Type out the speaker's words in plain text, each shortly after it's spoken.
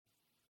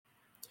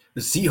The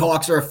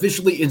Seahawks are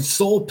officially in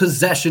sole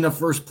possession of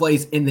first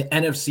place in the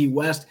NFC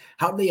West.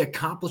 How did they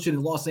accomplish it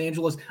in Los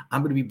Angeles?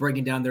 I'm going to be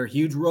breaking down their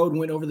huge road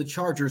win over the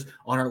Chargers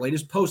on our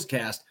latest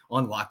postcast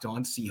on Locked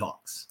On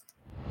Seahawks.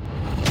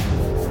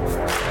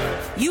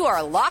 You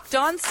are Locked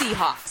On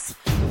Seahawks,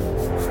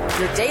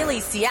 your daily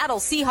Seattle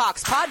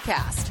Seahawks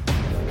podcast.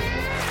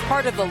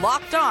 Part of the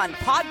Locked On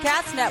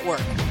Podcast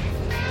Network,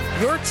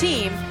 your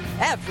team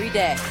every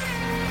day.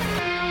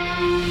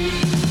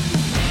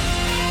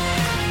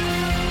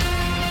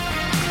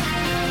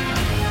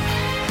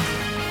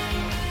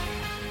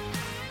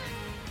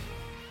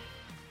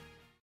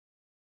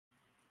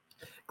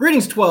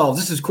 Greetings, 12.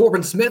 This is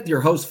Corbin Smith, your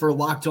host for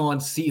Locked On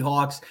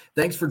Seahawks.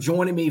 Thanks for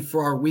joining me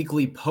for our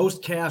weekly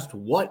postcast.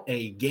 What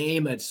a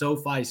game at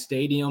SoFi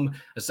Stadium.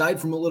 Aside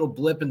from a little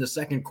blip in the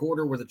second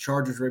quarter where the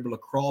Chargers were able to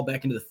crawl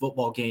back into the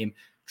football game,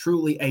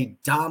 truly a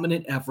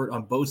dominant effort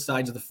on both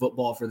sides of the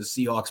football for the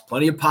Seahawks.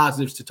 Plenty of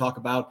positives to talk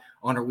about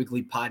on our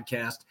weekly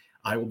podcast.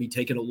 I will be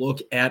taking a look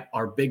at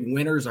our big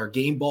winners, our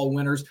game ball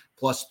winners,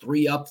 plus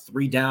 3 up,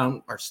 3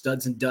 down, our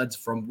studs and duds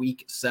from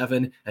week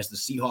 7 as the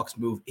Seahawks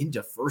move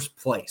into first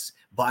place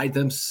by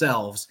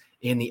themselves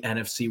in the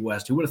NFC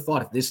West. Who would have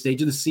thought at this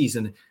stage of the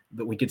season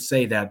that we could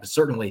say that? But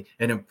certainly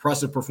an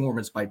impressive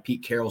performance by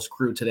Pete Carroll's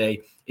crew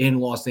today in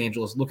Los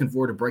Angeles. Looking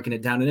forward to breaking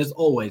it down. And as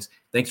always,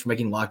 thanks for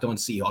making Locked On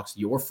Seahawks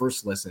your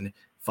first listen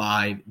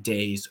 5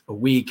 days a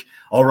week.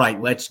 All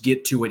right, let's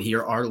get to it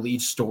here. Our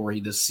lead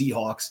story, the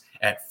Seahawks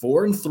at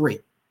 4-3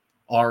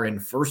 are in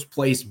first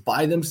place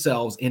by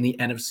themselves in the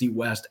NFC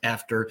West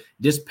after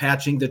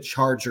dispatching the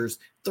Chargers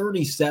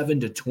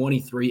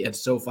 37-23 at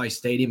SoFi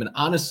Stadium. And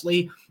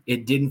honestly,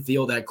 it didn't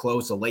feel that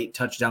close. A late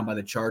touchdown by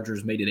the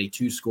Chargers made it a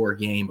 2-score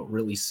game, but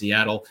really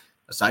Seattle,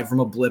 aside from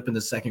a blip in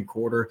the second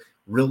quarter,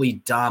 really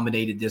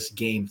dominated this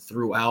game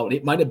throughout.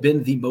 It might have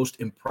been the most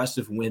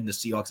impressive win the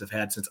Seahawks have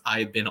had since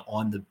I've been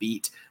on the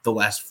beat the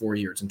last 4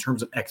 years in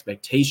terms of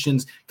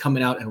expectations,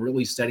 coming out and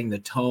really setting the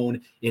tone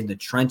in the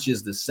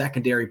trenches, the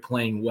secondary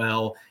playing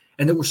well.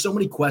 And there were so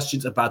many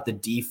questions about the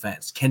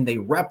defense. Can they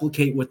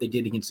replicate what they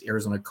did against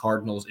Arizona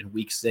Cardinals in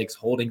week 6,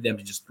 holding them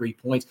to just 3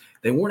 points?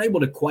 They weren't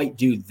able to quite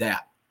do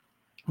that.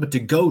 But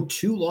to go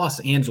to Los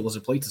Angeles,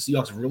 a place the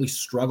Seahawks have really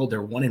struggled.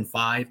 They're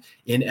 1-5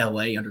 in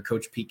LA under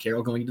Coach Pete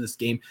Carroll going into this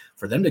game.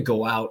 For them to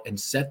go out and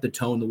set the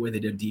tone the way they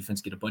did defense,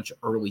 get a bunch of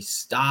early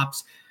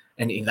stops,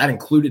 and that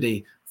included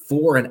a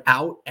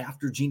 4-and-out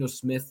after Geno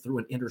Smith threw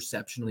an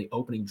interception on the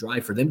opening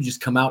drive. For them to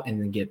just come out and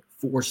then get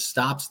 4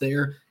 stops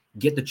there,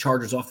 get the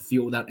Chargers off the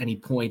field without any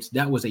points,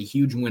 that was a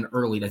huge win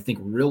early that I think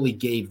really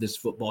gave this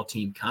football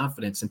team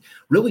confidence. And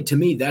really, to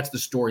me, that's the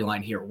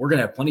storyline here. We're going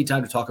to have plenty of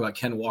time to talk about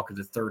Ken Walker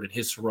III and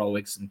his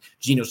heroics, and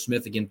Geno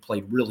Smith, again,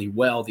 played really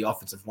well. The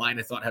offensive line,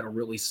 I thought, had a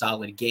really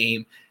solid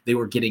game. They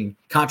were getting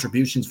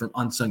contributions from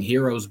unsung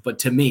heroes. But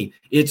to me,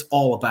 it's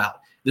all about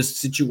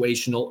this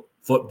situational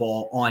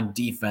football on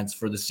defense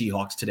for the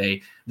Seahawks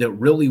today that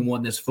really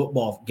won this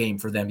football game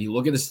for them. You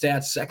look at the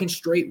stats, second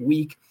straight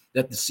week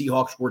that the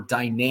Seahawks were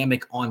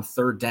dynamic on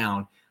third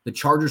down. The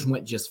Chargers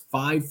went just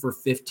 5 for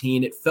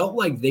 15. It felt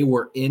like they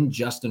were in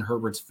Justin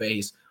Herbert's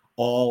face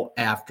all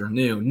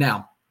afternoon.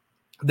 Now,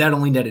 that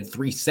only netted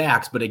 3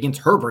 sacks, but against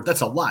Herbert,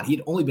 that's a lot.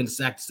 He'd only been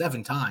sacked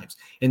 7 times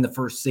in the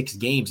first 6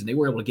 games, and they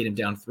were able to get him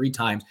down 3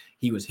 times.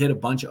 He was hit a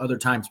bunch of other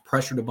times,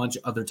 pressured a bunch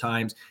of other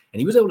times, and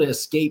he was able to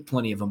escape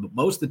plenty of them. But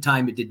most of the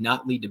time, it did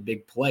not lead to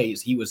big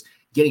plays. He was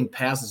getting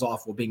passes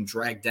off while being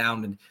dragged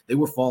down, and they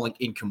were falling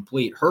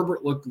incomplete.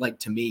 Herbert looked like,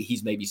 to me,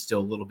 he's maybe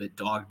still a little bit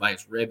dogged by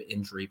his rib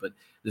injury, but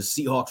the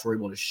Seahawks were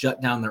able to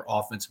shut down their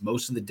offense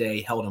most of the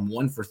day, held him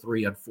 1 for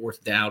 3 on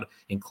 4th down,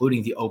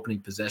 including the opening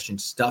possession,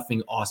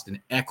 stuffing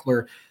Austin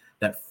Eckler.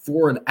 That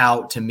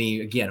 4-and-out, to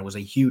me, again, it was a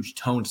huge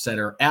tone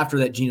setter. After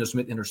that Geno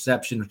Smith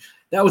interception,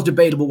 that was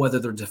debatable whether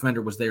the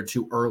defender was there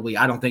too early.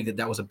 I don't think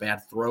that was a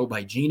bad throw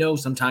by Geno.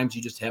 Sometimes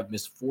you just have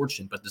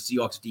misfortune, but the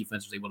Seahawks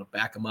defense was able to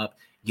back them up,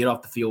 get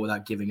off the field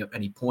without giving up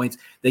any points.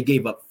 They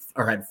gave up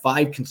or had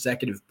 5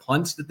 consecutive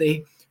punts that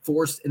they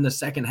forced in the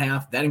second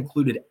half. That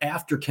included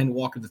after Ken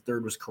Walker III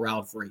was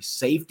corralled for a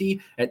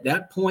safety. At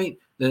that point,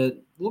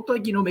 it looked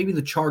like, maybe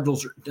the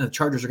Chargers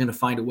are going to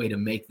find a way to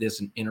make this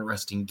an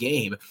interesting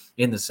game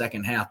in the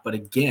second half. But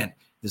again,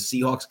 the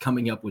Seahawks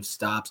coming up with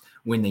stops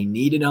when they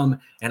needed them.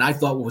 And I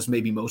thought what was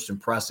maybe most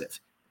impressive,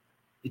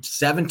 it's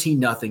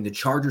 17-0. The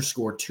Chargers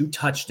scored 2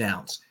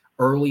 touchdowns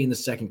early in the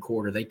second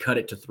quarter. They cut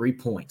it to 3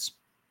 points.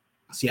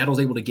 Seattle's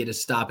able to get a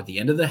stop at the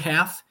end of the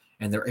half,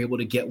 and they're able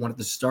to get one at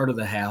the start of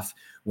the half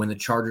when the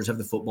Chargers have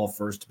the football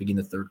first to begin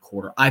the third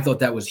quarter. I thought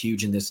that was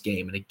huge in this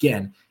game. And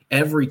again,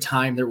 every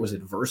time there was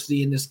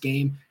adversity in this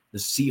game, the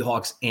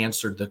Seahawks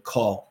answered the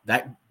call.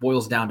 That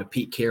boils down to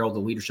Pete Carroll, the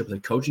leadership of the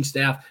coaching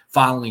staff,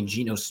 following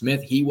Geno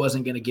Smith. He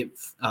wasn't going to get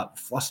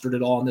flustered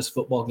at all in this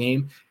football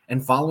game.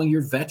 And following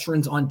your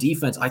veterans on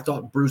defense, I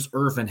thought Bruce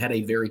Irvin had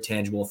a very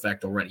tangible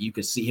effect already. You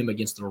could see him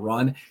against the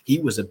run. He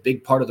was a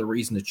big part of the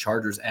reason the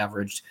Chargers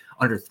averaged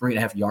under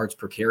 3.5 yards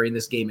per carry in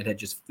this game. It had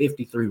just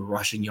 53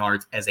 rushing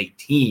yards as a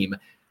team.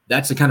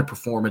 that's the kind of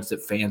performance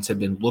that fans have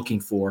been looking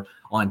for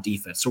on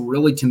defense. So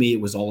really, to me,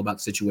 it was all about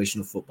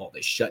situational football.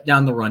 They shut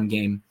down the run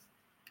game.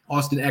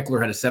 Austin Eckler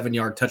had a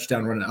 7-yard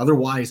touchdown run.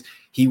 Otherwise,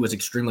 he was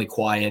extremely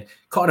quiet,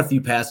 caught a few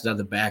passes out of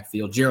the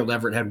backfield. Gerald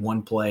Everett had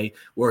one play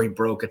where he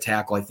broke a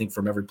tackle, I think,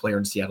 from every player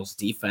in Seattle's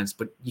defense.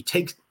 But you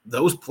take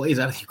those plays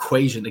out of the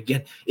equation,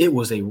 again, it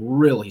was a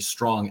really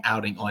strong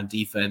outing on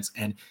defense.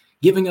 And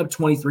giving up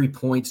 23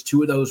 points,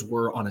 2 of those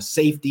were on a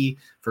safety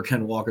for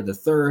Ken Walker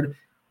III.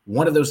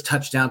 One of those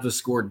touchdowns was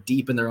scored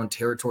deep in their own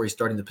territory,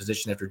 starting the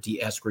position after D.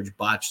 Eskridge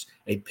botched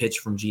a pitch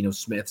from Geno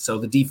Smith. So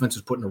the defense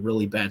was put in a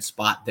really bad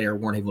spot there,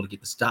 weren't able to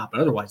get the stop.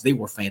 But otherwise, they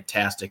were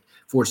fantastic,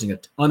 forcing a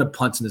ton of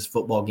punts in this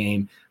football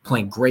game,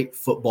 playing great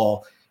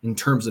football in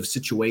terms of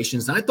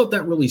situations. And I thought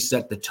that really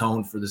set the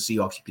tone for the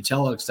Seahawks. You could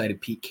tell how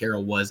excited Pete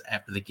Carroll was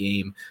after the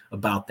game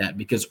about that,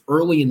 because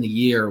early in the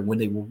year, when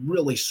they were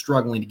really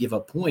struggling to give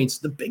up points,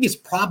 the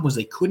biggest problem was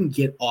they couldn't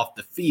get off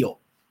the field,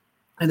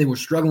 and they were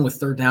struggling with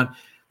third down.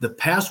 The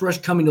pass rush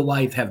coming to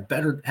life,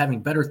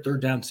 having better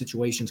third down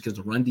situations because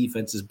the run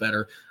defense is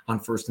better on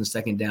first and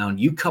second down.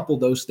 You couple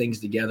those things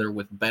together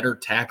with better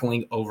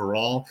tackling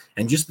overall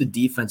and just the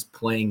defense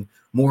playing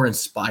more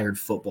inspired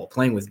football,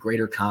 playing with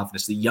greater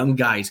confidence. The young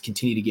guys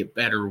continue to get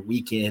better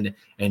week in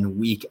and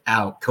week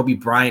out. Kobe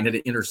Bryant had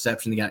an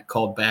interception that got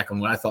called back on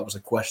what I thought was a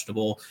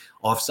questionable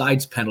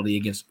offsides penalty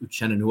against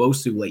Uchenna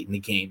Nwosu late in the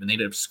game, and they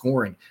ended up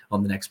scoring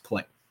on the next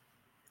play.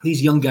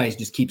 These young guys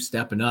just keep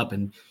stepping up,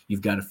 and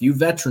you've got a few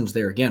veterans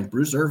there. Again,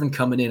 Bruce Irvin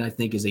coming in, I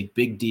think, is a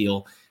big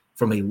deal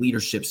from a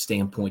leadership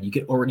standpoint. You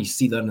can already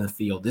see that in the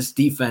field. This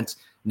defense,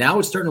 now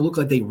it's starting to look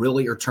like they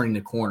really are turning the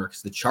corner,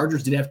 because the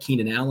Chargers did have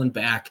Keenan Allen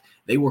back.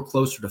 They were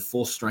closer to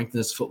full strength in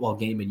this football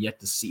game, and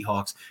yet the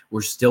Seahawks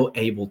were still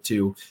able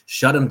to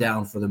shut them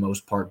down for the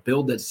most part,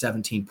 build that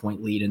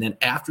 17-point lead, and then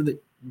after the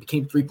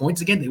became 3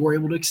 points again, they were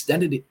able to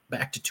extend it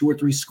back to 2 or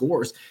 3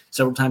 scores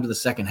several times in the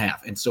second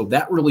half. And so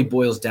that really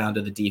boils down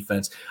to the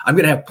defense. I'm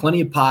going to have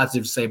plenty of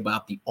positives to say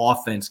about the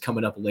offense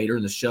coming up later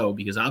in the show,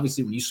 because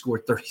obviously when you score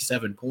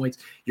 37 points,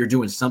 you're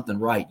doing something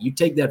right. You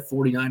take that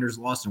 49ers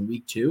loss in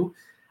week 2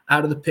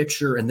 out of the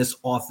picture, and this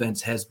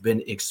offense has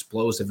been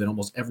explosive in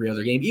almost every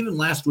other game. Even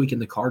last week in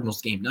the Cardinals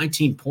game,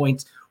 19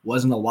 points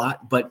wasn't a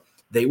lot, but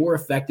they were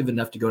effective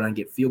enough to go down and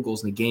get field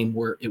goals in a game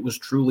where it was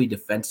truly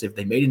defensive.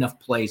 They made enough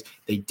plays.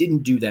 They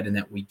didn't do that in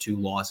that week 2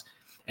 loss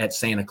at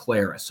Santa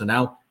Clara. So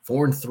now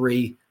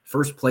 4-3,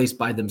 first place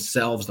by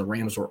themselves. The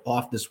Rams were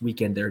off this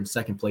weekend. They're in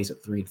second place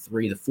at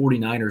 3-3. The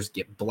 49ers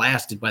get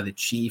blasted by the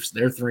Chiefs.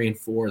 They're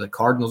 3-4. The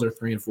Cardinals are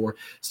 3-4.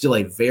 Still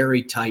a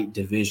very tight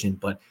division,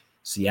 but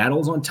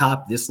Seattle's on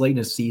top this late in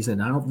the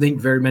season. I don't think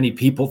very many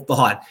people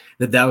thought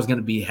that was going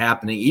to be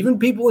happening. Even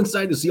people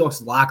inside the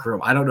Seahawks locker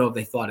room, I don't know if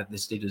they thought at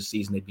this stage of the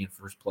season they'd be in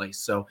first place.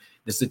 So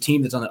this is a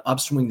team that's on the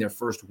upswing, their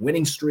first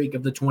winning streak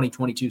of the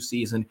 2022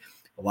 season.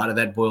 A lot of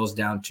that boils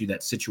down to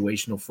that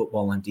situational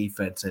football on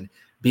defense and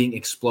being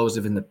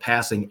explosive in the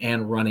passing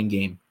and running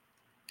game.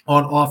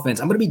 On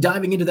offense, I'm going to be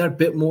diving into that a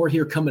bit more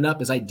here coming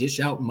up as I dish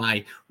out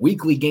my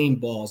weekly game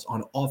balls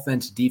on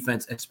offense,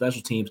 defense, and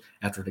special teams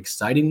after an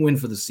exciting win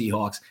for the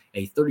Seahawks,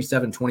 a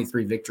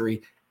 37-23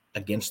 victory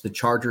against the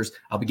Chargers.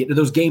 I'll be getting to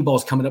those game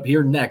balls coming up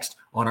here next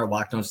on our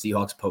Locked On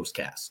Seahawks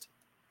postcast.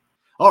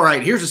 All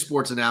right, here's a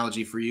sports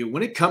analogy for you.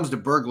 When it comes to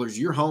burglars,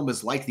 your home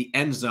is like the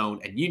end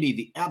zone, and you need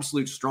the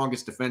absolute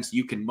strongest defense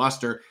you can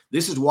muster.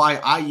 This is why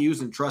I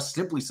use and trust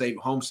SimpliSafe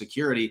Home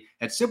Security.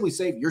 At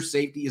SimpliSafe, your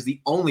safety is the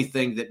only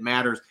thing that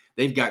matters.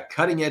 They've got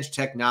cutting-edge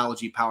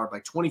technology powered by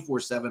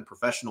 24/7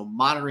 professional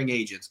monitoring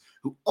agents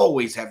who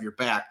always have your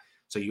back,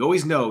 so you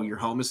always know your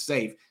home is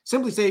safe.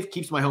 SimpliSafe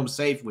keeps my home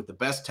safe with the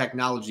best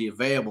technology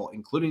available,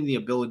 including the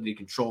ability to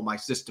control my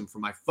system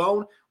from my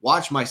phone,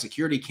 watch my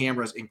security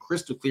cameras in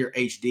crystal clear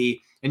HD,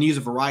 and use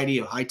a variety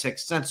of high-tech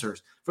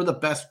sensors for the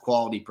best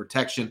quality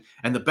protection.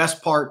 And the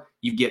best part,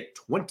 you get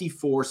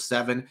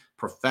 24/7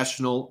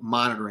 professional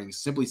monitoring.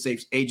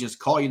 SimpliSafe's agents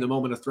call you the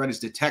moment a threat is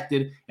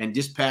detected and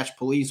dispatch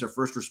police or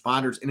first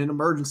responders in an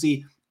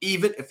emergency,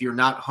 even if you're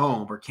not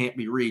home or can't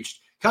be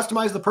reached.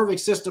 Customize the perfect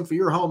system for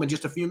your home in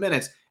just a few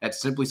minutes at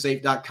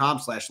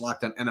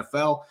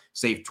simplisafe.com/LockedOnNFL.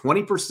 Save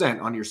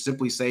 20% on your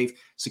SimpliSafe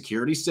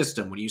security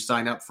system when you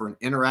sign up for an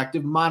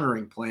interactive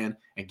monitoring plan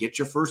and get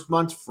your first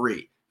month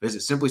free.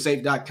 Visit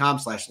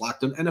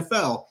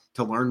simplisafe.com/LockedOnNFL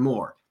to learn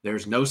more.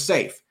 There's no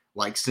safe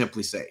like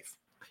SimpliSafe.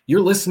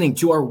 You're listening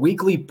to our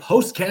weekly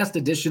postcast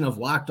edition of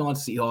Locked On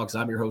Seahawks.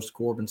 I'm your host,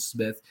 Corbin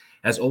Smith.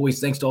 As always,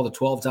 thanks to all the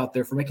 12s out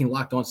there for making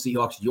Locked On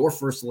Seahawks your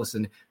first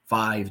listen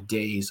 5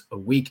 days a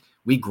week.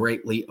 We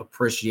greatly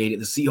appreciate it.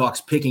 The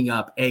Seahawks picking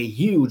up a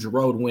huge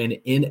road win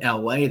in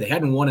LA. They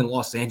hadn't won in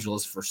Los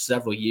Angeles for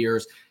several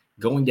years,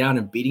 going down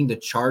and beating the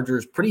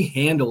Chargers pretty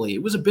handily.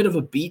 It was a bit of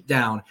a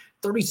beatdown,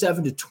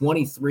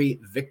 37-23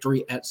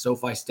 victory at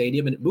SoFi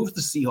Stadium, and it moves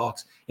the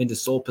Seahawks into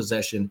sole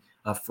possession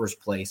of first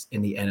place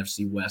in the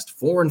NFC West.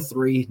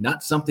 4-3,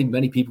 not something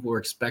many people were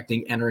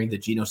expecting entering the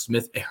Geno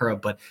Smith era,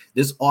 but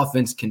this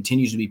offense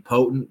continues to be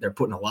potent. They're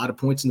putting a lot of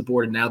points on the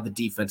board, and now the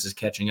defense is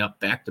catching up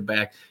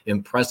back-to-back.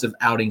 Impressive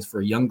outings for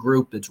a young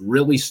group that's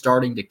really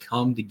starting to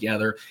come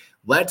together.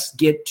 let's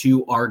get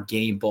to our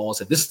game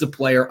balls. And this is the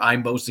player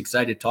I'm most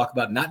excited to talk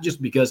about, not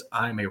just because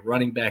I'm a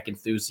running back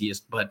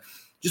enthusiast, but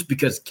just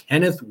because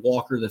Kenneth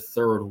Walker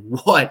III,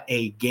 what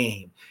a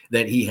game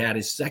that he had.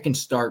 His second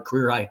start,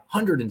 career high,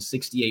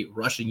 168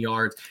 rushing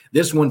yards.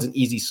 This one's an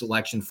easy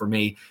selection for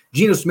me.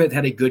 Geno Smith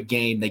had a good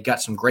game. They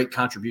got some great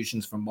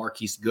contributions from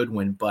Marquise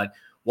Goodwin, but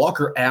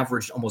Walker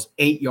averaged almost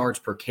 8 yards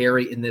per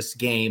carry in this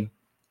game.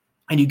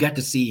 And you got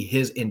to see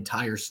his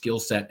entire skill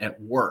set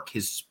at work,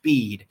 his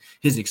speed,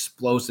 his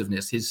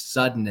explosiveness, his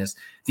suddenness,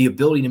 the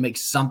ability to make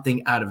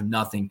something out of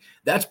nothing.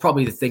 That's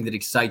probably the thing that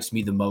excites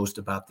me the most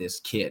about this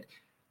kid.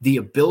 The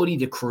ability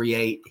to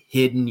create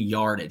hidden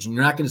yardage. And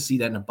you're not going to see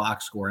that in a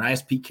box score. And I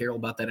asked Pete Carroll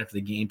about that after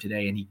the game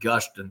today, and he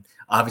gushed. And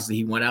obviously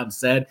he went out and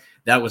said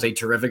that was a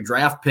terrific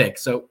draft pick.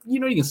 So, you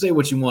can say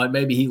what you want.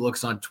 Maybe he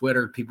looks on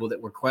Twitter, people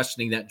that were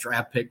questioning that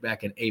draft pick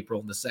back in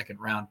April in the second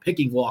round,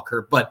 picking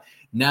Walker. But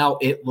now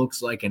it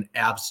looks like an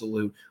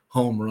absolute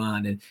home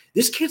run. And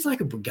this kid's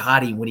like a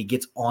Bugatti when he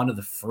gets onto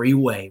the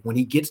freeway, when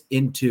he gets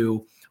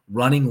into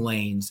running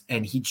lanes,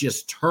 and he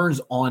just turns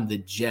on the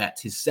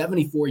jets. His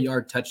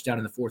 74-yard touchdown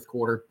in the fourth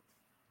quarter,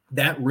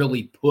 that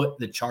really put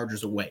the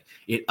Chargers away.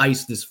 It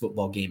iced this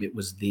football game. It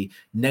was the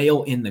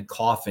nail in the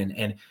coffin.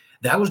 And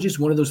that was just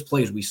one of those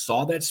plays. We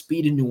saw that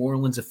speed in New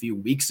Orleans a few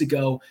weeks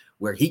ago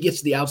where he gets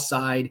to the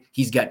outside.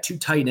 He's got two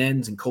tight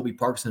ends and Kobe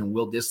Parkinson and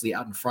Will Dissly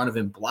out in front of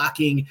him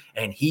blocking,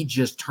 and he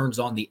just turns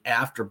on the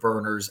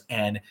afterburners.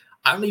 And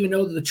I don't even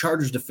know that the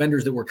Chargers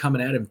defenders that were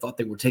coming at him thought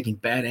they were taking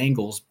bad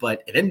angles,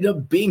 but it ended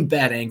up being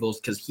bad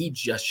angles because he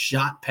just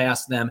shot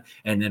past them.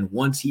 And then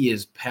once he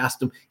is past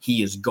them,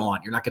 he is gone.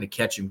 You're not going to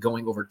catch him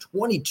going over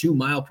 22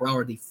 miles per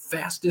hour, the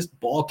fastest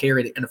ball carrier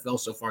in the NFL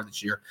so far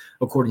this year,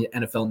 according to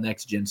NFL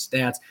Next Gen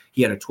Stats.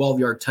 He had a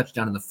 12-yard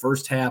touchdown in the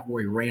first half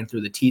where he ran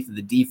through the teeth of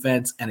the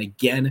defense and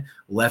again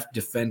left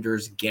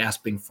defenders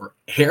gasping for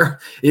air.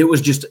 It was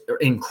just an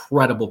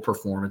incredible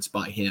performance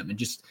by him, and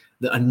just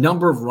a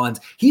number of runs.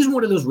 He's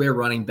one of those rare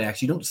running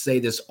backs. You don't say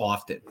this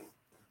often,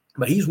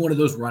 but he's one of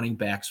those running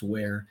backs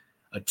where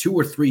a 2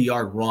 or 3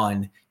 yard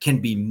run can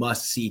be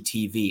must-see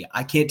TV.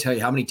 I can't tell you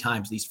how many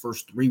times these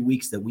first 3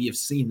 weeks that we have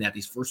seen that,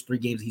 these first 3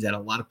 games, he's had a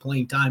lot of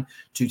playing time,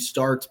 2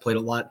 starts, played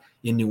a lot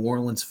in New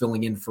Orleans,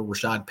 filling in for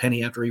Rashad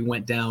Penny after he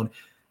went down.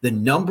 The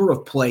number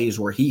of plays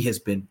where he has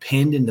been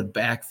pinned in the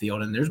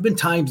backfield, and there's been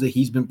times that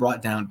he's been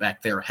brought down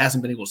back there,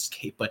 hasn't been able to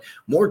escape, but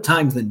more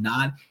times than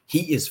not,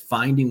 he is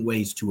finding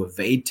ways to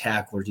evade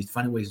tacklers. He's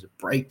finding ways to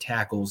break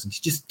tackles, and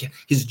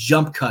his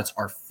jump cuts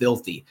are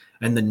filthy.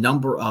 And the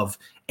number of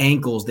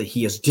ankles that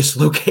he has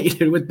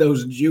dislocated with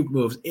those juke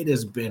moves, it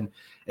has been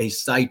a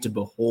sight to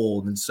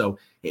behold. And so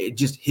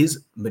just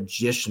his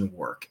magician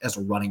work as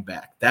a running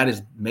back, that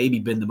has maybe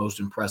been the most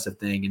impressive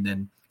thing. And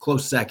then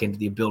close second,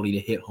 the ability to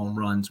hit home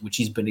runs, which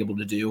he's been able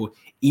to do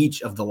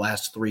each of the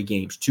last 3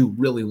 games, 2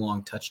 really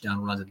long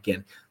touchdown runs. And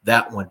again,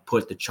 that one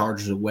put the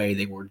Chargers away.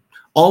 They were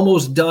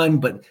almost done,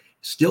 but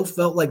still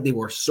felt like they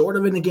were sort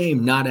of in the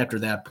game. Not after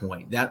that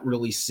point. That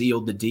really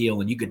sealed the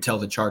deal. And you could tell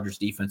the Chargers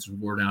defense was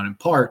worn out in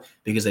part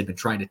because they've been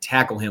trying to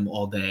tackle him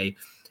all day.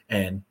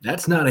 And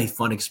that's not a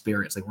fun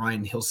experience. Like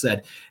Ryan Hill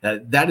said,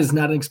 that is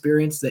not an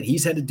experience that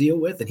he's had to deal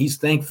with, and he's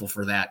thankful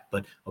for that.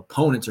 But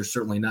opponents are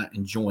certainly not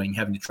enjoying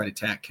having to try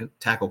to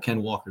tackle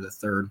Ken Walker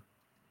III.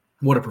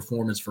 What a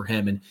performance for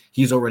him. And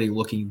he's already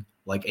looking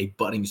like a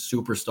budding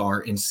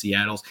superstar in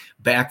Seattle's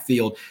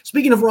backfield.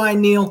 Speaking of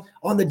Ryan Neal,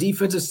 on the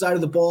defensive side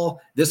of the ball,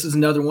 this is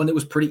another one that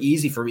was pretty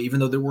easy for me, even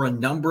though there were a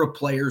number of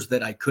players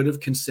that I could have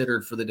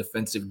considered for the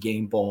defensive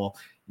game ball.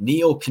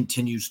 Neal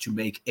continues to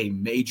make a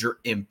major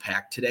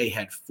impact. Today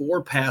had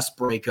 4 pass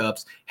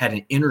breakups, had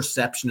an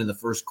interception in the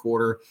first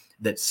quarter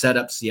that set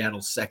up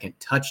Seattle's second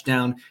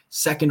touchdown,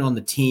 second on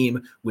the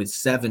team with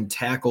 7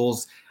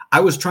 tackles. I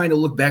was trying to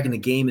look back in the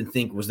game and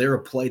think, was there a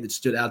play that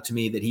stood out to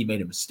me that he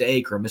made a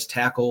mistake or a missed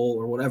tackle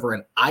or whatever?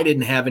 And I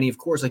didn't have any. Of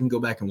course, I can go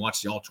back and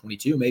watch the all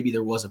 22. Maybe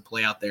there was a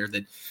play out there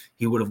that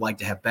he would have liked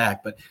to have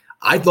back, but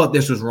I thought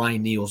this was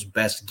Ryan Neal's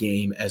best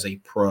game as a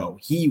pro.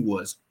 He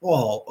was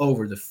all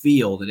over the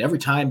field, and every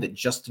time that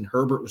Justin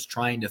Herbert was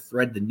trying to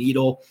thread the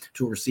needle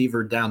to a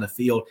receiver down the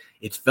field,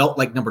 it felt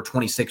like number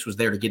 26 was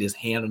there to get his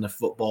hand on the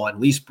football, at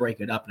least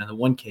break it up, and in the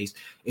one case,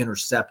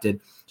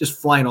 intercepted,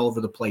 just flying all over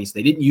the place.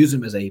 They didn't use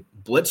him as a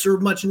blitzer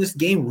much in this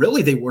game.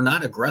 Really, they were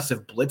not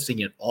aggressive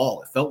blitzing at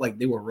all. It felt like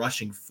they were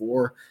rushing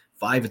 4-5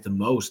 at the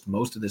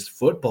most of this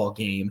football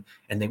game,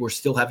 and they were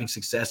still having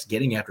success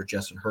getting after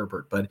Justin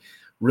Herbert. But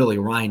really,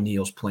 Ryan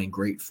Neal's playing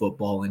great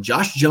football, and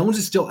Josh Jones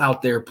is still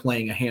out there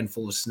playing a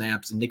handful of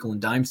snaps and nickel and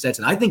dime sets,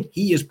 and I think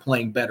he is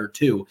playing better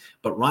too.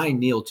 But Ryan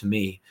Neal, to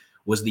me,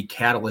 was the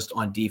catalyst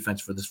on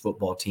defense for this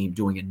football team,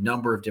 doing a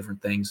number of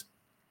different things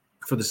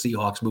for the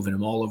Seahawks, moving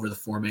him all over the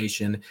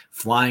formation,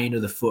 flying to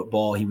the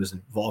football. He was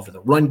involved in the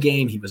run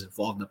game. He was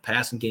involved in the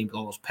passing game with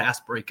all those pass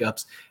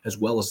breakups, as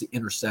well as the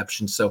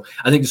interception. So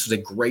I think this was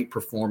a great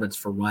performance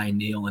for Ryan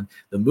Neal, and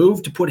the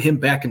move to put him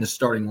back in the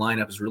starting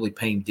lineup is really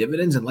paying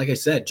dividends. And like I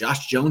said,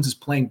 Josh Jones is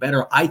playing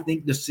better. I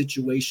think the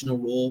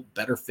situational role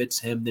better fits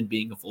him than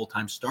being a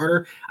full-time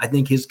starter. I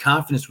think his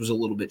confidence was a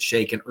little bit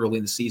shaken early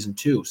in the season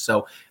too.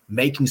 So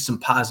making some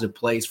positive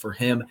plays for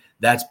him.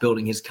 That's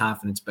building his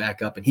confidence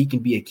back up, and he can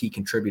be a key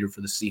contributor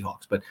for the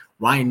Seahawks. But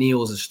Ryan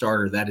Neal as a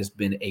starter, that has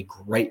been a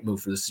great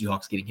move for the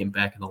Seahawks, getting him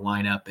back in the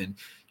lineup. And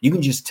you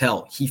can just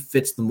tell he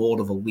fits the mold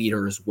of a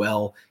leader as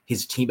well.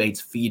 His teammates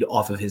feed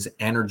off of his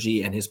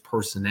energy and his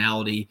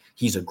personality.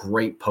 He's a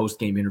great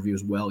post-game interview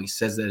as well. He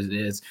says that it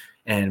is,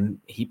 and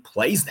he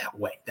plays that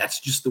way. That's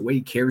just the way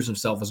he carries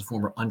himself as a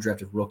former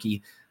undrafted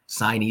rookie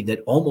signee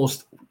that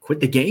almost quit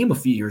the game a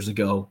few years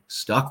ago,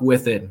 stuck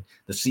with it.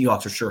 The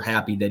Seahawks are sure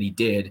happy that he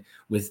did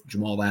with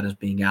Jamal Adams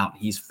being out.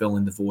 He's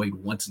filling the void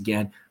once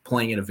again,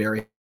 playing at a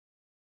very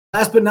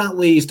last but not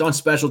least on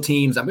special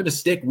teams. I'm going to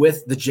stick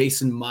with the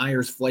Jason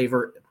Myers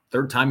flavor,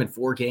 third time in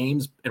 4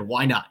 games, and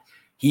why not?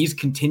 He's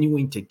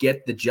continuing to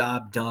get the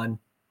job done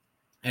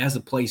as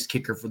a place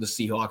kicker for the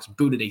Seahawks.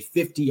 Booted a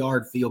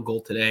 50-yard field goal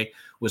today,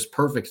 was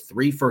perfect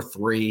 3 for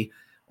 3.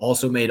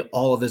 Also made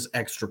all of his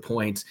extra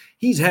points.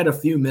 He's had a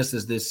few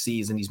misses this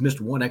season. He's missed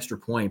 1 extra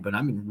point, but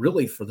I mean,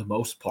 really, for the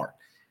most part,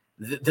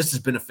 this has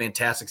been a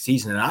fantastic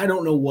season. And I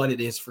don't know what it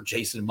is for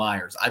Jason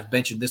Myers. I've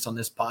mentioned this on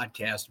this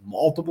podcast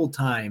multiple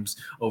times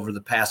over the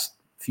past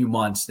few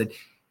months that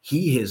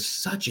he is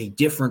such a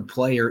different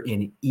player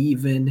in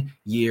even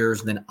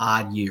years than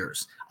odd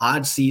years.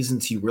 Odd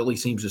seasons, he really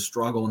seems to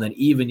struggle. And then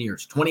even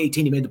years.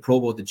 2018, he made the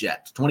Pro Bowl with the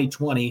Jets.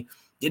 2020,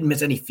 didn't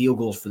miss any field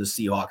goals for the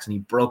Seahawks, and he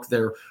broke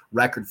their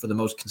record for the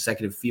most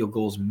consecutive field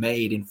goals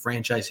made in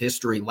franchise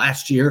history.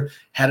 Last year,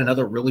 had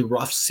another really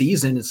rough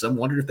season, and some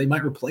wondered if they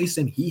might replace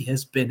him. He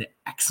has been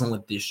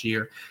excellent this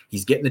year.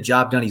 He's getting the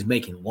job done. He's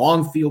making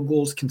long field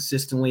goals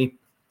consistently.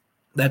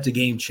 That's a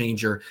game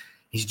changer.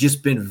 He's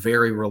just been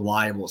very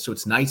reliable. So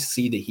it's nice to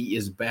see that he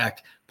is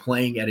back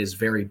playing at his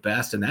very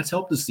best, and that's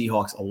helped the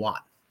Seahawks a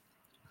lot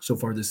so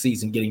far this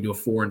season, getting to a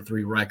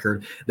 4-3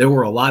 record. There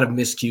were a lot of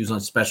miscues on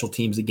special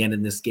teams again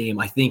in this game.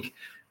 I think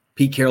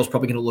Pete Carroll's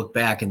probably going to look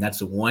back, and that's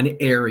the one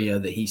area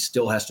that he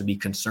still has to be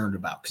concerned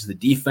about because the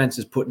defense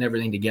is putting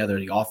everything together.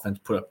 The offense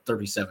put up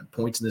 37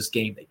 points in this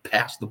game. They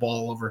passed the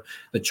ball over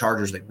the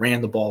Chargers. They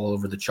ran the ball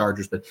over the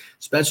Chargers. But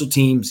special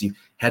teams, you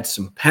had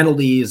some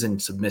penalties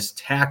and some missed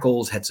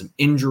tackles, had some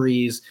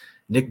injuries.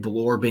 Nick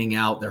Bellore being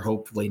out, they're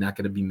hopefully not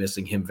going to be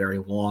missing him very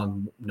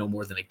long, no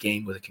more than a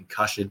game with a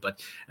concussion, but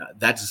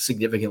that's a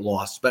significant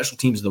loss. Special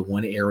teams is the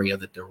one area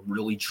that they're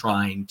really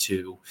trying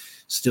to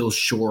still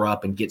shore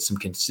up and get some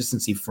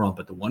consistency from.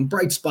 But the one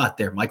bright spot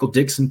there, Michael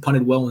Dixon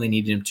punted well when they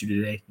needed him to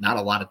today. Not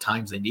a lot of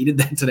times they needed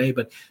that today,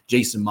 but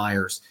Jason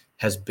Myers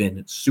has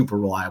been super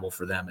reliable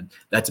for them, and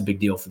that's a big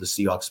deal for the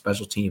Seahawks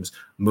special teams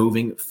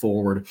moving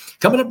forward.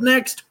 Coming up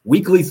next,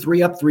 weekly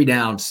 3 up, 3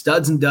 down,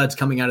 studs and duds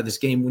coming out of this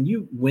game. When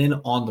you win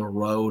on the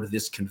road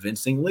this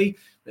convincingly,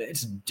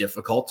 it's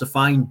difficult to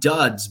find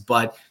duds,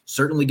 but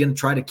certainly going to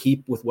try to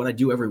keep with what I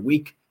do every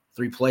week.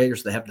 3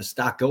 players that have the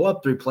stock go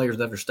up, 3 players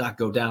that have their stock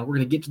go down. We're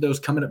going to get to those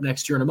coming up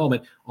next year in a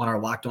moment on our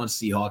Locked On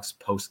Seahawks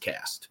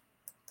postcast.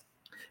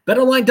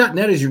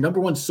 BetOnline.net is your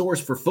 #1 source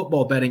for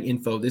football betting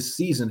info this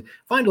season.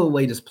 Find all the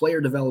latest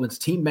player developments,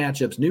 team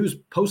matchups, news,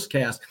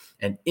 postcasts,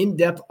 and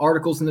in-depth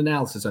articles and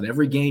analysis on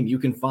every game you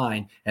can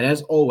find. And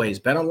as always,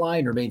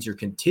 BetOnline remains your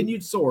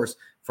continued source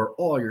for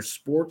all your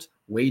sports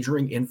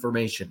wagering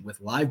information with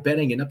live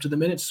betting and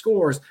up-to-the-minute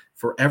scores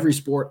for every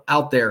sport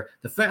out there.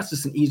 The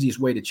fastest and easiest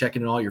way to check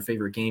in on all your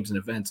favorite games and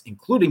events,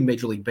 including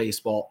Major League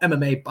Baseball,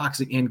 MMA,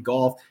 boxing, and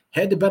golf.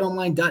 Head to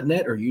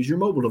BetOnline.net or use your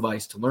mobile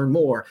device to learn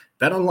more.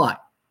 BetOnline,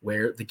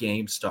 where the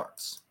game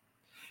starts.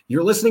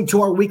 You're listening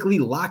to our weekly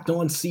Locked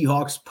On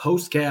Seahawks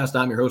postcast.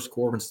 I'm your host,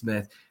 Corbin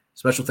Smith.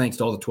 Special thanks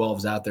to all the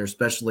 12s out there,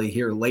 especially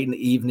here late in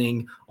the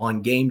evening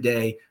on game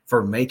day,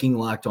 for making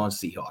Locked On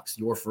Seahawks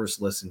your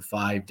first listen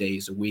 5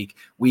 days a week.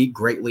 We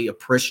greatly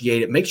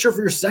appreciate it. Make sure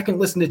for your second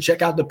listen to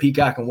check out the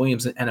Peacock and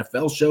Williamson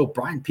NFL show.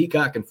 Brian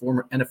Peacock and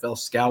former NFL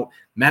scout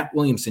Matt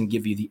Williamson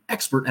give you the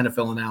expert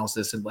NFL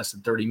analysis in less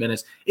than 30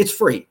 minutes. It's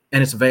free,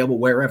 and it's available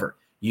wherever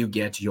you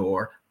get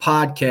your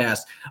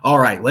podcast. All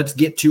right, let's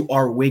get to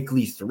our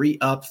weekly 3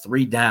 up,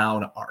 3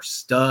 down, our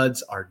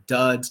studs, our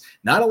duds.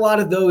 Not a lot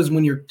of those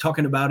when you're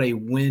talking about a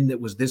win that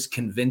was this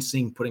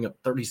convincing, putting up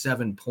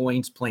 37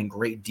 points, playing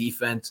great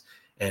defense,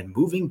 and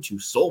moving to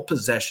sole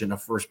possession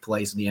of first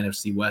place in the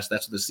NFC West.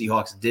 That's what the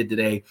Seahawks did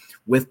today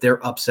with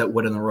their upset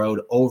win on the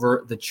road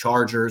over the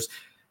Chargers.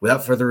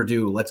 Without further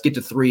ado, let's get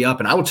to 3 up.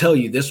 And I will tell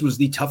you, this was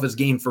the toughest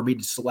game for me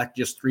to select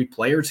just 3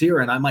 players here,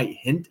 and I might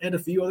hint at a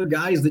few other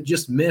guys that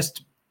just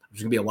missed.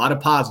 There's going to be a lot of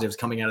positives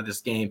coming out of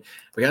this game.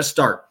 We got to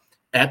start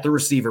at the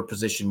receiver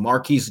position,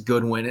 Marquise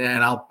Goodwin.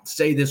 And I'll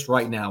say this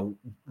right now.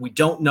 We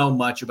don't know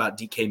much about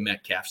DK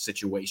Metcalf's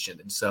situation.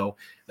 And so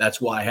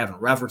that's why I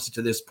haven't referenced it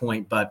to this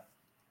point. But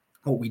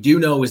what we do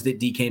know is that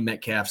DK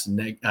Metcalf's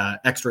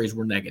x-rays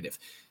were negative.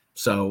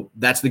 So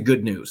that's the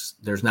good news.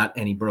 There's not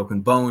any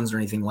broken bones or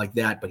anything like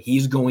that, but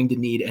he's going to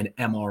need an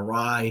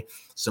MRI,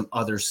 some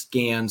other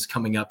scans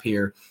coming up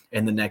here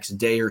in the next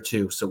day or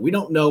two. So we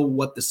don't know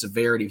what the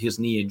severity of his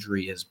knee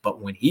injury is, but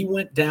when he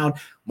went down,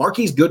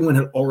 Marquise Goodwin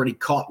had already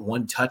caught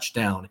 1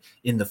 touchdown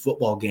in the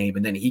football game,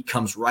 and then he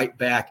comes right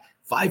back,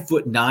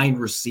 5'9"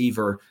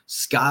 receiver,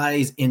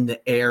 skies in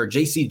the air.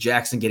 J.C.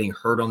 Jackson getting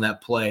hurt on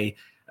that play.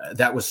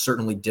 That was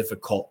certainly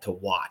difficult to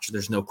watch.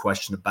 There's no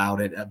question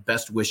about it.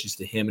 Best wishes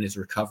to him and his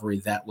recovery.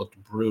 That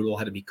looked brutal,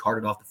 had to be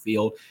carted off the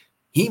field.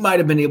 He might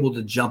have been able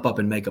to jump up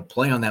and make a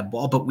play on that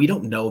ball, but we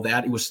don't know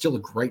that. It was still a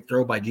great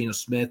throw by Geno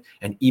Smith,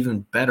 an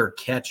even better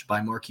catch by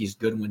Marquise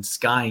Goodwin,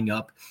 skying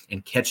up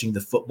and catching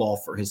the football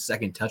for his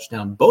second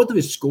touchdown. Both of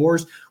his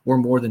scores were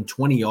more than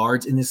 20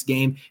 yards in this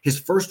game. His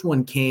first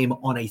one came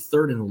on a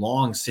 3rd and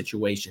long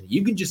situation.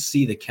 You can just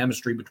see the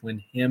chemistry between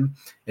him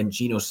and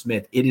Geno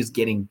Smith. It is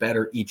getting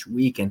better each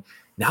week, and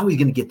now he's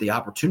going to get the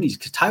opportunities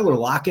because Tyler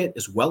Lockett,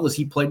 as well as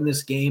he played in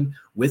this game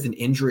with an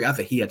injury, I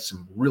think he had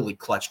some really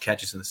clutch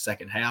catches in the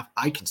second half.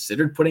 I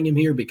considered putting him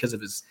here because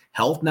of his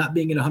health not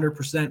being at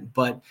 100%,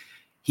 but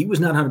he was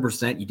not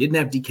 100%. You didn't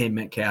have DK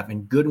Metcalf,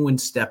 and Goodwin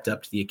stepped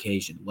up to the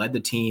occasion, led the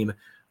team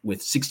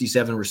with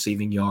 67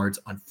 receiving yards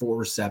on 4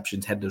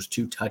 receptions, had those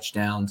 2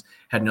 touchdowns,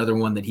 had another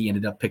one that he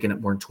ended up picking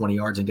up more than 20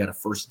 yards and got a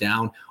first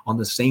down. On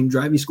the same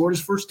drive, he scored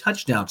his first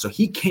touchdown. So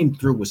he came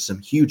through with some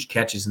huge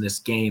catches in this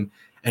game,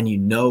 and you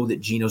know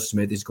that Geno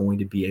Smith is going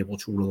to be able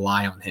to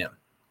rely on him.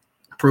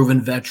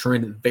 Proven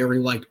veteran, very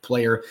liked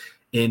player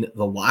in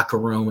the locker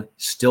room,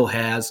 still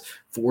has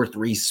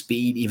 4.3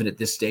 speed even at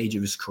this stage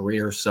of his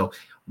career. So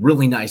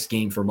really nice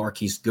game for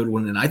Marquise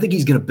Goodwin, and I think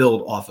he's going to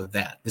build off of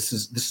that. This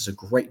is a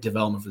great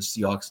development for the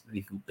Seahawks.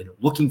 They've been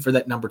looking for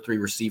that number 3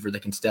 receiver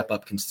that can step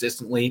up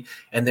consistently,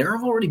 and there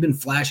have already been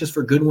flashes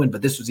for Goodwin,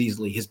 but this was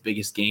easily his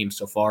biggest game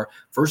so far.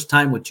 First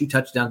time with 2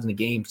 touchdowns in a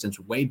game since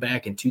way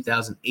back in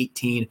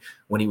 2018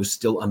 when he was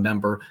still a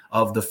member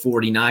of the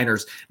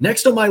 49ers.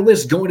 Next on my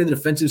list, going to the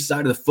defensive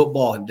side of the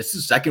football, and this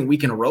is the 2nd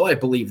week in a row, I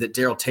believe, that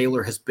Darrell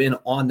Taylor has been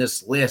on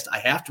this list. I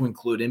have to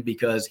include him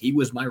because he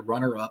was my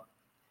runner-up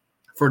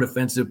for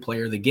defensive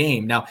player of the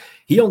game. Now,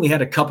 he only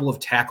had a couple of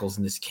tackles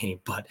in this game,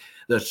 but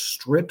the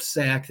strip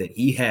sack that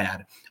he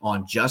had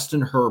on Justin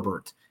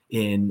Herbert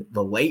in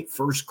the late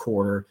first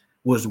quarter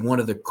was one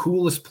of the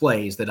coolest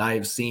plays that I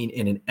have seen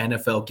in an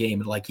NFL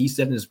game. And like he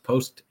said in his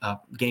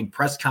post-game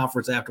press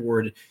conference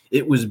afterward,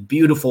 it was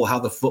beautiful how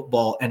the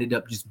football ended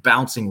up just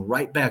bouncing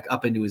right back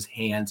up into his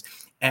hands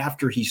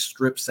after he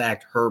strip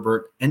sacked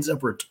Herbert, ends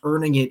up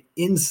returning it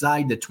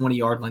inside the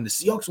 20-yard line. The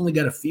Seahawks only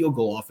got a field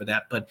goal off of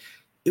that, but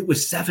it was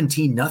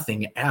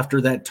 17-0 after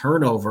that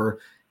turnover,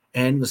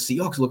 and the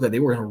Seahawks looked like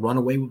they were going to run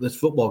away with this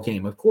football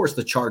game. Of course,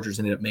 the Chargers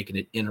ended up making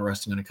it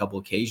interesting on a couple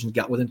occasions,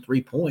 got within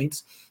 3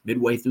 points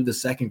midway through the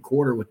second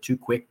quarter with 2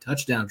 quick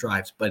touchdown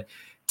drives. But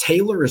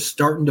Taylor is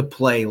starting to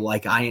play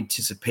like I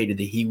anticipated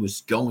that he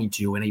was going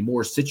to in a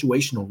more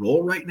situational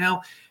role right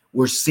now.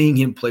 We're seeing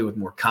him play with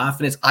more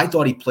confidence. I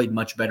thought he played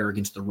much better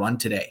against the run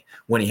today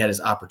when he had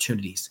his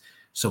opportunities.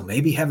 So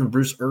maybe having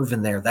Bruce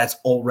Irvin there, that's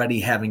already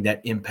having that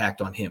impact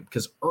on him,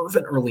 because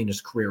Irvin early in his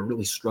career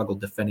really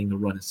struggled defending the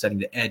run and setting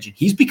the edge. And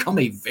he's become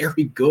a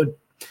very good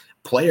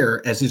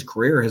player as his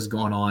career has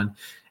gone on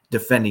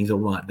defending the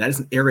run. That is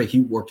an area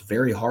he worked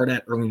very hard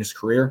at early in his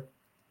career,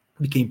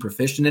 became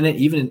proficient in it.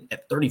 Even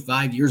at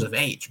 35 years of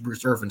age,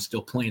 Bruce Irvin's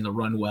still playing the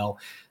run well.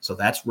 So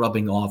that's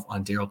rubbing off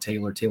on Darrell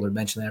Taylor. Taylor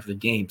mentioned that after the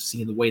game,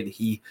 seeing the way that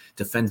he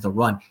defends the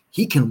run.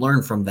 He can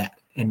learn from that.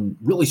 And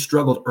really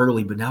struggled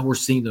early, but now we're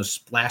seeing those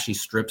splashy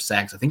strip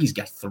sacks. I think he's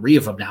got 3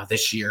 of them now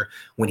this year.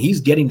 When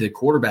he's getting to the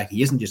quarterback,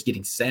 he isn't just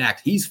getting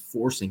sacked, he's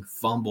forcing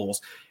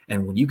fumbles.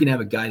 And when you can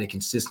have a guy that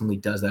consistently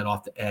does that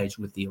off the edge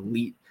with the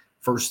elite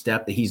first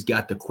step, that he's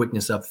got the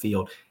quickness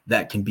upfield,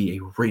 that can be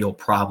a real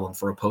problem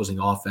for opposing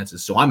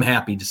offenses. So I'm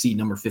happy to see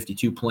number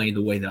 52 playing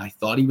the way that I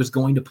thought he was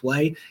going to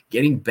play,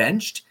 getting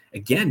benched.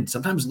 Again,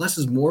 sometimes less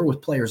is more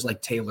with players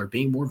like Taylor,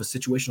 being more of a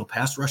situational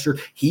pass rusher.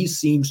 He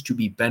seems to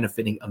be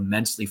benefiting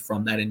immensely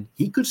from that, and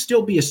he could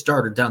still be a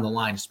starter down the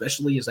line,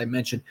 especially, as I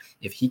mentioned,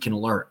 if he can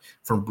learn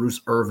from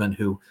Bruce Irvin,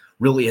 who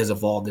really has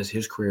evolved as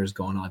his career has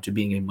gone on to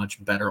being a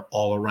much better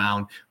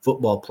all-around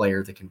football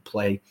player that can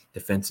play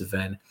defensive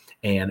end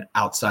and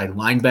outside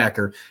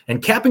linebacker.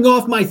 And capping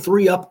off my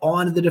 3 up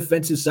on the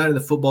defensive side of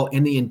the football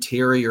in the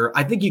interior,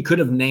 I think you could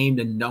have named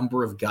a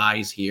number of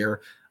guys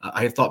here.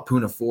 I thought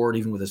Poona Ford,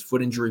 even with his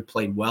foot injury,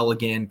 played well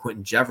again.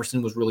 Quentin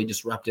Jefferson was really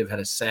disruptive, had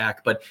a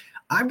sack. But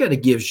I've got to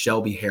give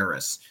Shelby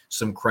Harris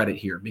some credit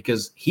here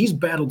because he's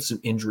battled some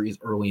injuries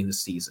early in the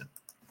season.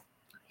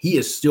 He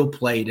has still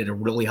played at a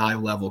really high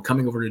level,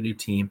 coming over to a new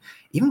team,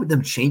 even with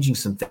them changing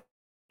some things.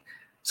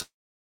 So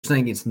I'm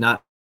saying it's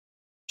not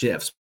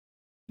shifts,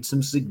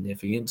 some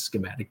significant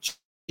schematic change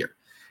here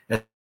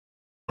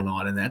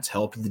on, and that's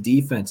helped the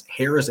defense.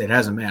 Harris, it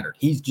hasn't mattered.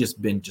 He's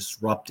just been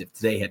disruptive.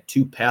 Today had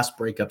 2 pass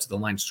breakups at the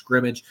line of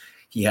scrimmage.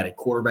 He had a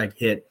quarterback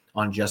hit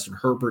on Justin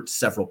Herbert,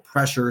 several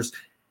pressures.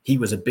 He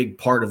was a big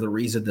part of the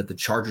reason that the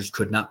Chargers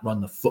could not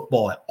run the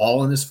football at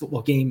all in this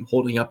football game,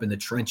 holding up in the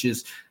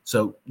trenches.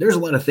 So there's a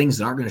lot of things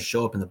that aren't going to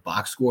show up in the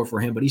box score for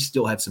him, but he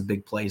still had some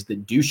big plays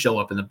that do show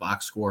up in the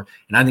box score.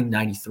 And I think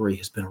 93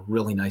 has been a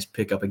really nice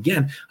pickup.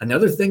 Again,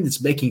 another thing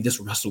that's making this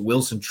Russell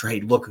Wilson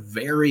trade look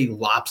very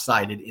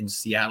lopsided in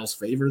Seattle's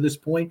favor at this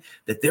point,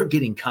 that they're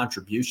getting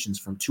contributions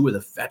from two of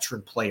the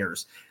veteran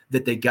players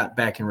that they got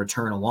back in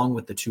return, along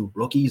with the two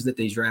rookies that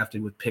they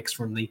drafted with picks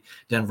from the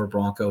Denver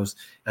Broncos.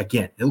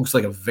 Again, it looks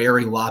like a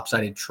very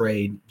lopsided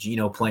trade.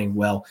 Geno playing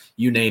well,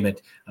 you name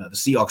it. The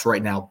Seahawks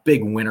right now,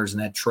 big winners in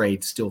that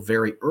trade, still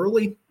very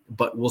early,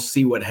 but we'll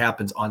see what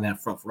happens on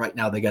that front. Right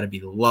now, they got to be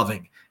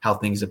loving how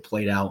things have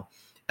played out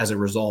as a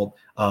result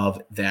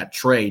of that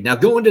trade. Now,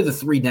 going to the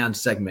 3-down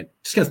segment,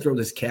 just going to throw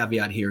this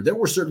caveat here. There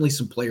were certainly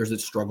some players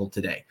that struggled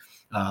today.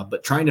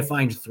 But trying to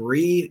find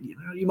 3,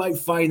 you might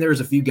find there's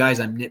a few guys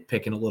I'm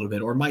nitpicking a little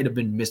bit, or might have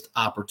been missed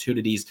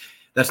opportunities.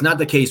 That's not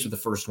the case with the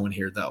first one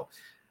here, though.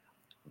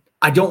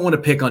 I don't want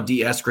to pick on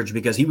D. Eskridge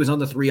because he was on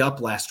the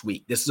 3-up last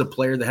week. This is a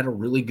player that had a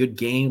really good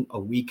game a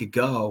week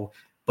ago,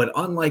 but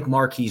unlike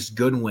Marquise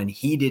Goodwin,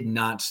 he did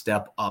not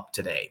step up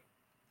today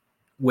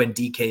when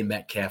DK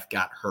Metcalf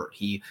got hurt.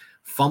 He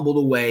fumbled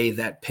away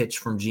that pitch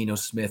from Geno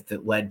Smith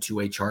that led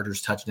to a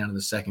Chargers touchdown in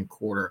the second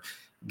quarter.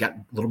 Got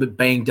a little bit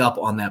banged up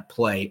on that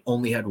play,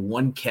 only had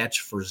 1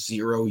 catch for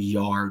 0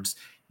 yards.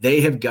 They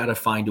have got to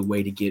find a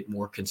way to get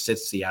more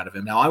consistency out of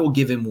him. Now, I will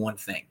give him one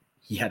thing.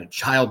 He had a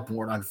child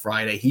born on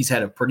Friday. He's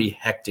had a pretty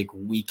hectic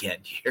weekend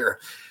here.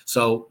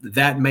 So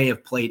that may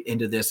have played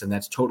into this, and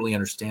that's totally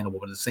understandable.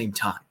 But at the same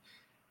time,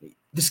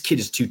 this kid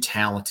is too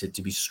talented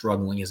to be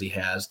struggling as he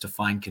has to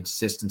find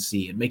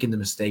consistency and making the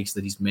mistakes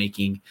that he's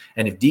making.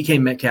 And if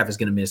DK Metcalf is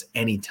going to miss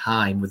any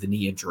time with a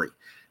knee injury,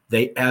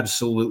 they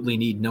absolutely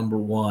need number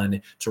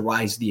 1 to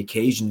rise to the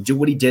occasion, do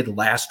what he did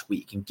last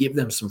week and give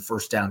them some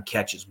first down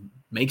catches,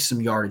 make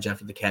some yardage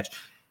after the catch.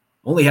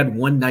 Only had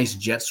 1 nice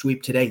jet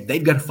sweep today.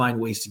 They've got to find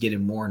ways to get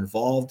him more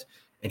involved,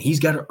 and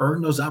he's got to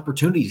earn those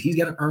opportunities. He's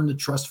got to earn the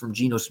trust from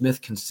Geno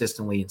Smith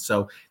consistently. And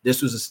so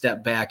this was a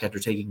step back after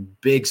taking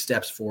big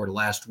steps forward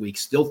last week.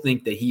 Still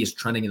think that he is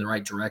trending in the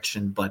right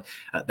direction, but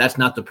that's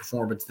not the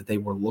performance that they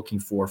were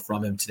looking for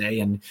from him today.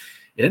 And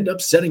it ended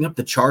up setting up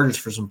the Chargers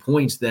for some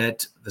points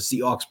that the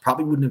Seahawks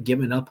probably wouldn't have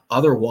given up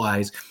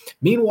otherwise.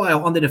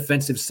 Meanwhile, on the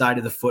defensive side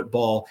of the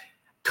football,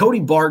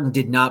 Cody Barton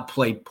did not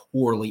play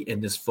poorly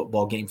in this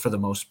football game for the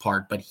most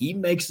part, but he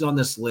makes it on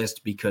this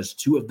list because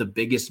 2 of the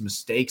biggest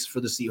mistakes for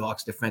the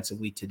Seahawks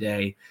defensively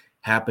today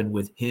happened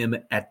with him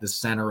at the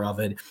center of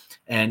it.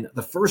 And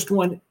the first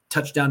one,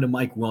 touchdown to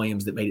Mike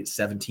Williams that made it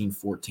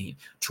 17-14.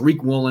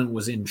 Tariq Woolen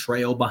was in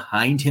trail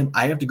behind him.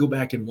 I have to go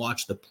back and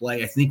watch the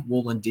play. I think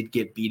Woolen did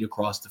get beat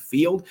across the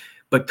field,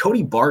 but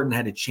Cody Barton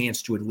had a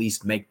chance to at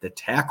least make the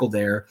tackle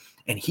there,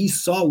 and he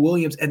saw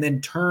Williams and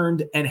then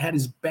turned and had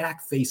his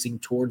back facing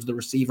towards the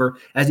receiver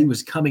as he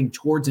was coming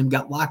towards him,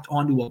 got locked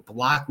onto a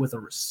block with a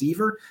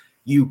receiver.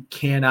 You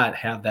cannot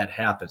have that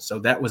happen. So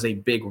that was a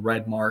big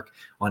red mark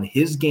on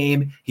his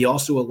game. He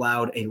also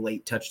allowed a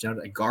late touchdown,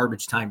 a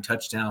garbage time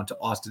touchdown to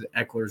Austin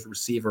Eckler's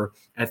receiver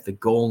at the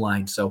goal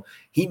line. So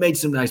he made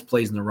some nice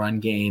plays in the run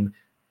game.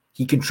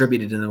 He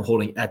contributed in them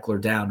holding Eckler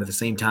down. At the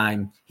same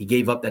time, he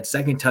gave up that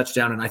second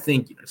touchdown, and I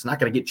think it's not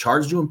going to get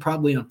charged to him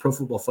probably on Pro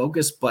Football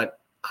Focus, but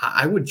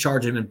I would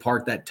charge him in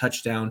part that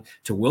touchdown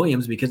to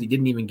Williams because he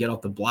didn't even get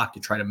off the block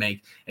to try to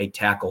make a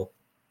tackle.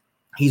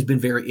 He's been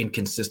very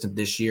inconsistent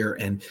this year,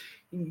 and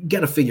you got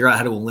to figure out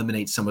how to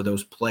eliminate some of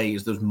those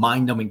plays, those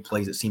mind-numbing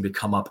plays that seem to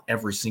come up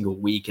every single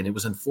week. And it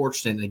was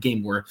unfortunate in a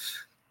game where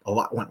a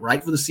lot went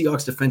right for the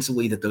Seahawks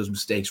defensively that those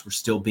mistakes were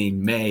still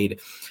being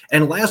made.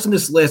 And last on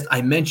this list,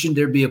 I mentioned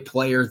there'd be a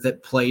player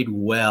that played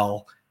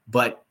well,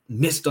 but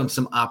missed on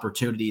some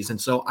opportunities.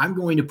 And so I'm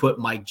going to put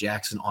Mike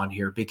Jackson on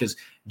here because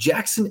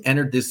Jackson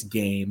entered this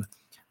game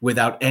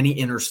without any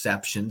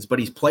interceptions, but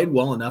he's played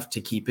well enough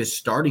to keep his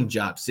starting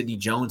job. Sidney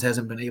Jones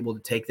hasn't been able to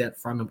take that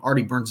from him.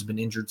 Artie Burns has been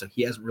injured, so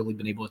he hasn't really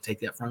been able to take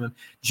that from him.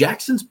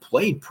 Jackson's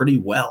played pretty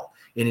well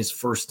in his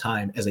first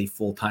time as a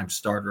full-time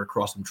starter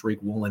across from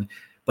Tariq Woolen,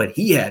 but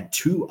he had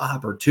 2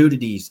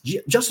 opportunities.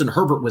 Justin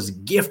Herbert was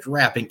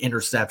gift-wrapping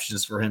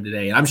interceptions for him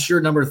today, and I'm sure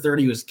number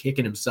 30 was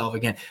kicking himself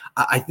again.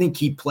 I think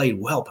he played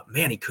well, but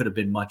man, he could have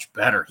been much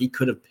better. He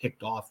could have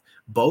picked off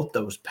both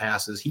those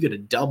passes. He could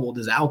have doubled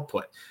his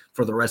output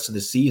for the rest of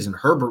the season.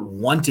 Herbert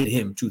wanted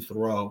him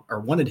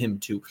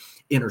to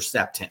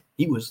intercept him.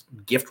 He was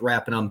gift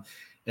wrapping him.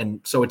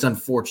 And so it's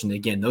unfortunate.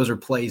 Again, those are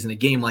plays in a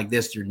game like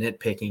this, you're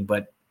nitpicking,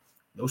 but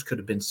those could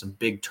have been some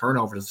big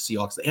turnovers of the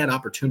Seahawks. They had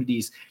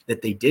opportunities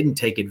that they didn't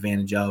take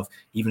advantage of,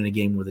 even in a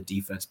game where the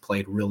defense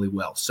played really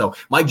well. So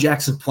Mike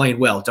Jackson's playing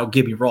well. Don't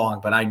get me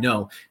wrong, but I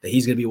know that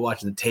he's going to be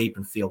watching the tape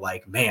and feel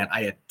like, man,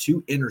 I had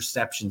 2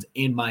 interceptions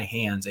in my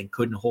hands and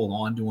couldn't hold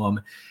on to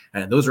them.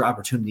 And those are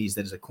opportunities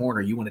that as a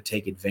corner you want to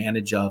take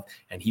advantage of,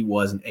 and he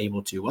wasn't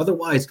able to.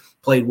 Otherwise,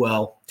 played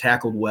well,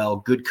 tackled well,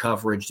 good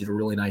coverage, did a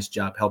really nice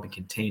job helping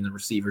contain the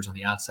receivers on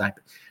the outside.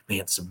 But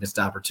man, some missed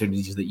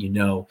opportunities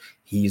that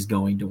he's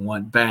going to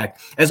want back.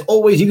 As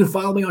always, you can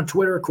follow me on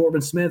Twitter,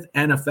 Corbin Smith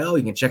NFL.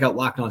 You can check out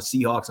Locked On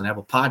Seahawks on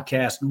Apple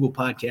Podcasts, Google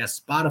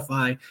Podcasts,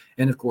 Spotify,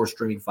 and of course,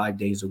 streaming 5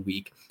 days a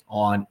week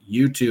on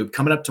YouTube.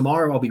 Coming up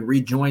tomorrow, I'll be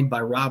rejoined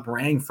by Rob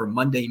Rang for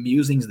Monday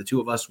Musings. The two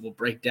of us will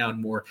break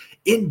down more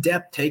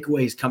in-depth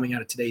takeaways coming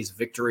out of today's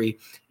victory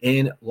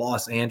in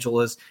Los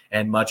Angeles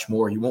and much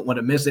more. You won't want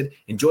to miss it.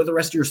 Enjoy the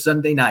rest of your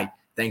Sunday night.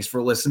 Thanks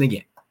for listening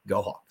in.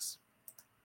 Go Hawks.